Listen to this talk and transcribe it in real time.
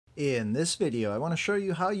In this video, I want to show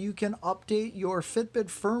you how you can update your Fitbit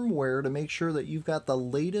firmware to make sure that you've got the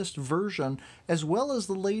latest version as well as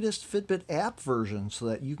the latest Fitbit app version so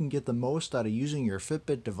that you can get the most out of using your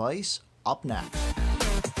Fitbit device. Up next.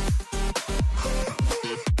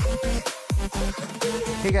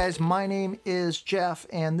 Hey guys, my name is Jeff,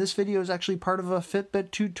 and this video is actually part of a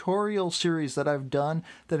Fitbit tutorial series that I've done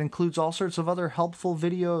that includes all sorts of other helpful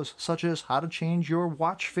videos, such as how to change your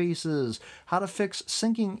watch faces, how to fix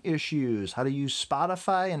syncing issues, how to use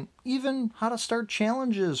Spotify, and even how to start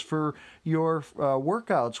challenges for your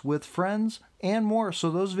workouts with friends and more.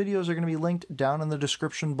 So those videos are going to be linked down in the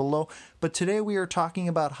description below. But today we are talking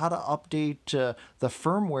about how to update the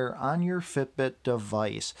firmware on your Fitbit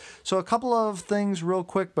device. So a couple of things real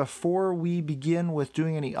quick before we begin with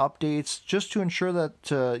doing any updates, just to ensure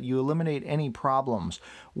that you eliminate any problems.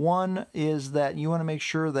 One is that you want to make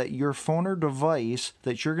sure that your phone or device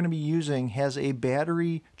that you're going to be using has a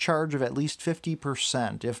battery charge of at least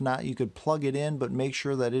 50%. If not, you could plug it in, but make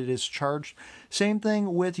sure that it is charged. Same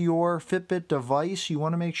thing with your Fitbit device. You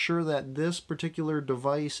want to make sure that this particular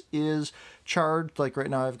device is charged. Like right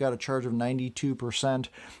now, I've got a charge of 92%.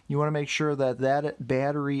 You want to make sure that that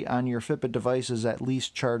battery on your Fitbit device is at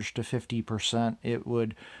least charged to 50%. It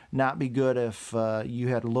would not be good if you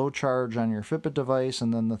had a low charge on your Fitbit device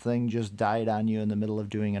and then the thing just died on you in the middle of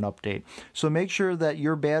doing an update. So make sure that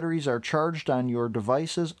your batteries are charged on your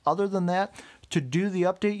devices. Other than that, to do the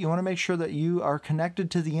update, you want to make sure that you are connected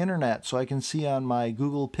to the internet. So I can see on my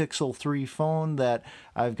Google Pixel 3 phone that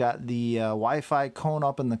I've got the Wi-Fi cone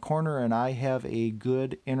up in the corner and I have a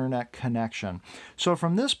good internet connection. So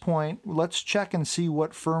from this point, let's check and see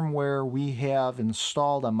what firmware we have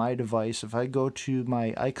installed on my device. If I go to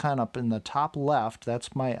my icon up in the top left,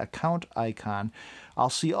 that's my account icon. I'll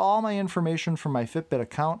see all my information from my Fitbit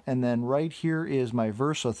account, and then right here is my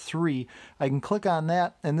Versa 3. I can click on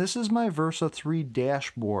that, and this is my Versa 3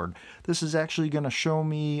 dashboard. This is actually going to show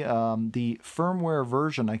me the firmware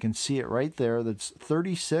version. I can see it right there. That's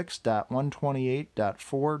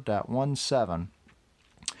 36.128.4.17.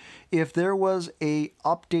 If there was a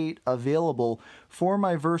update available for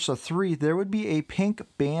my Versa 3, there would be a pink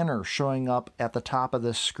banner showing up at the top of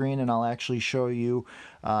this screen, and I'll actually show you.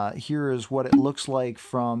 Here is what it looks like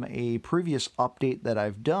from a previous update that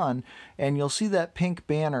I've done, and you'll see that pink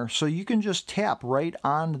banner. So you can just tap right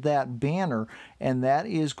on that banner, and that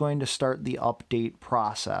is going to start the update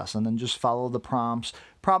process, and then just follow the prompts.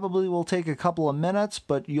 Probably will take a couple of minutes,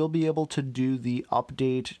 but you'll be able to do the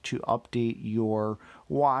update to update your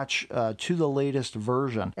watch to the latest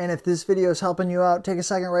version. And if this video is helping you out, take a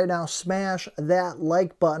second right now, smash that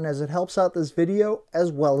like button as it helps out this video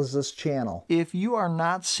as well as this channel. If you are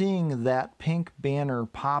not seeing that pink banner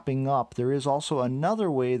popping up, there is also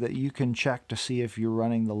another way that you can check to see if you're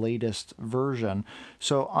running the latest version.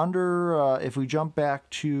 So under, if we jump back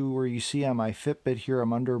to where you see on my Fitbit here,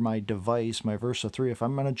 I'm under my device, my Versa 3. If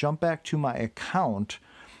I'm going to jump back to my account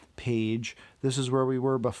page, this is where we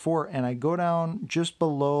were before, and I go down just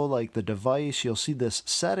below like the device, you'll see this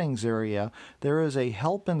settings area. There is a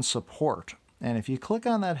help and support, and if you click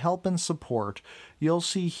on that help and support, you'll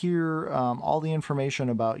see here all the information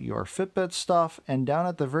about your Fitbit stuff, and down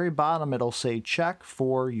at the very bottom it'll say check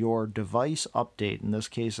for your device update. In this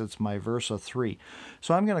case it's my Versa 3.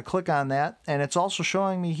 So I'm going to click on that, and it's also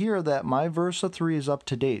showing me here that my Versa 3 is up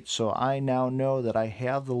to date, so I now know that I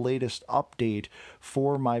have the latest update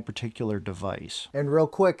for my particular device. And real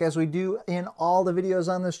quick, as we do in all the videos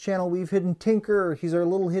on this channel, we've hidden Tinker. He's our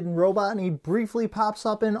little hidden robot, and he briefly pops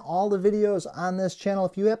up in all the videos on this channel.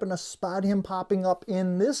 If you happen to spot him popping up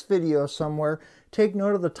in this video somewhere, take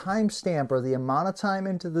note of the timestamp or the amount of time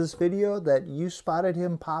into this video that you spotted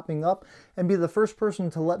him popping up, and be the first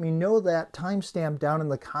person to let me know that timestamp down in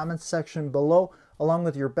the comments section below, along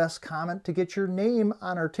with your best comment to get your name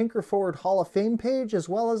on our Tinker Forward Hall of Fame page, as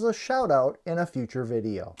well as a shout out in a future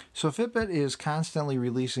video. So Fitbit is constantly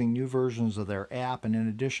releasing new versions of their app, and in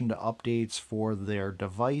addition to updates for their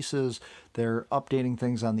devices, they're updating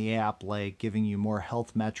things on the app like giving you more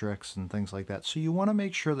health metrics and things like that. So you want to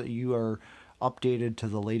make sure that you are updated to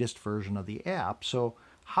the latest version of the app. So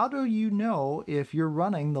how do you know if you're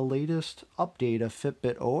running the latest update of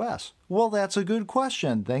Fitbit OS? Well, that's a good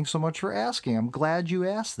question. Thanks so much for asking. I'm glad you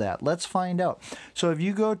asked that. Let's find out. So if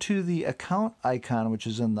you go to the account icon, which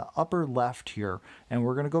is in the upper left here, and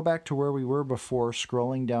we're going to go back to where we were before,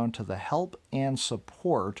 scrolling down to the help and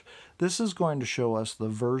support, this is going to show us the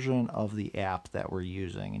version of the app that we're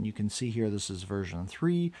using. And you can see here this is version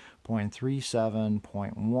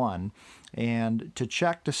 3.37.1. And to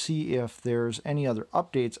check to see if there's any other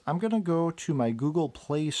updates, I'm going to go to my Google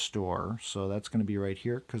Play Store. So that's going to be right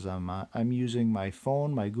here because I'm on I'm using my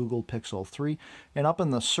phone, my Google Pixel 3, and up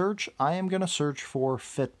in the search, I am going to search for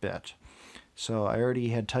Fitbit. So I already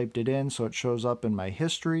had typed it in, so it shows up in my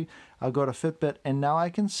history. I'll go to Fitbit, and now I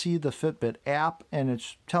can see the Fitbit app, and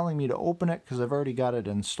it's telling me to open it because I've already got it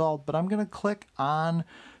installed. But I'm going to click on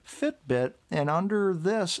Fitbit, and under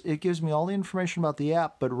this, it gives me all the information about the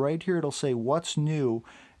app, but right here it'll say what's new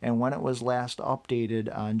and when it was last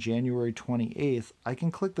updated on January 28th. I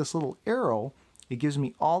can click this little arrow. It gives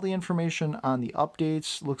me all the information on the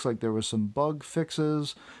updates. Looks like there was some bug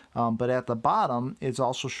fixes, but at the bottom, it's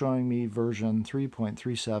also showing me version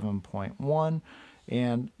 3.37.1.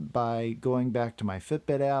 And by going back to my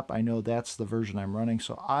Fitbit app, I know that's the version I'm running.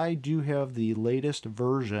 So I do have the latest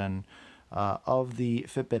version of the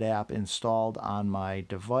Fitbit app installed on my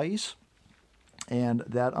device. And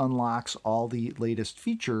that unlocks all the latest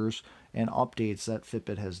features and updates that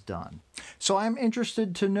Fitbit has done. So I'm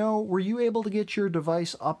interested to know, were you able to get your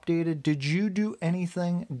device updated? Did you do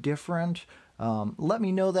anything different? Let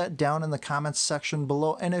me know that down in the comments section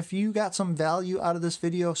below. And if you got some value out of this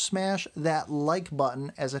video, smash that like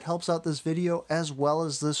button, as it helps out this video as well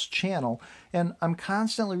as this channel. And I'm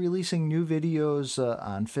constantly releasing new videos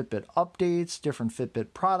on Fitbit updates, different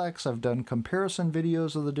Fitbit products. I've done comparison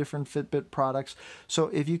videos of the different Fitbit products. So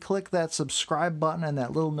if you click that subscribe button and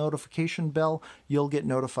that little notification bell, you'll get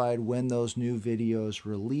notified when those new videos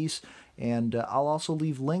release. And I'll also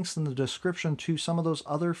leave links in the description to some of those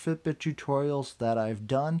other Fitbit tutorials that I've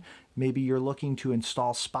done. Maybe you're looking to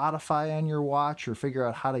install Spotify on your watch or figure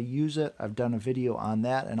out how to use it. I've done a video on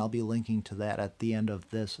that, and I'll be linking to that at the end of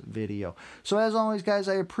this video. So as always, guys,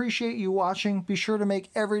 I appreciate you watching. Be sure to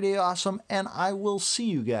make every day awesome, and I will see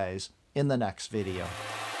you guys in the next video.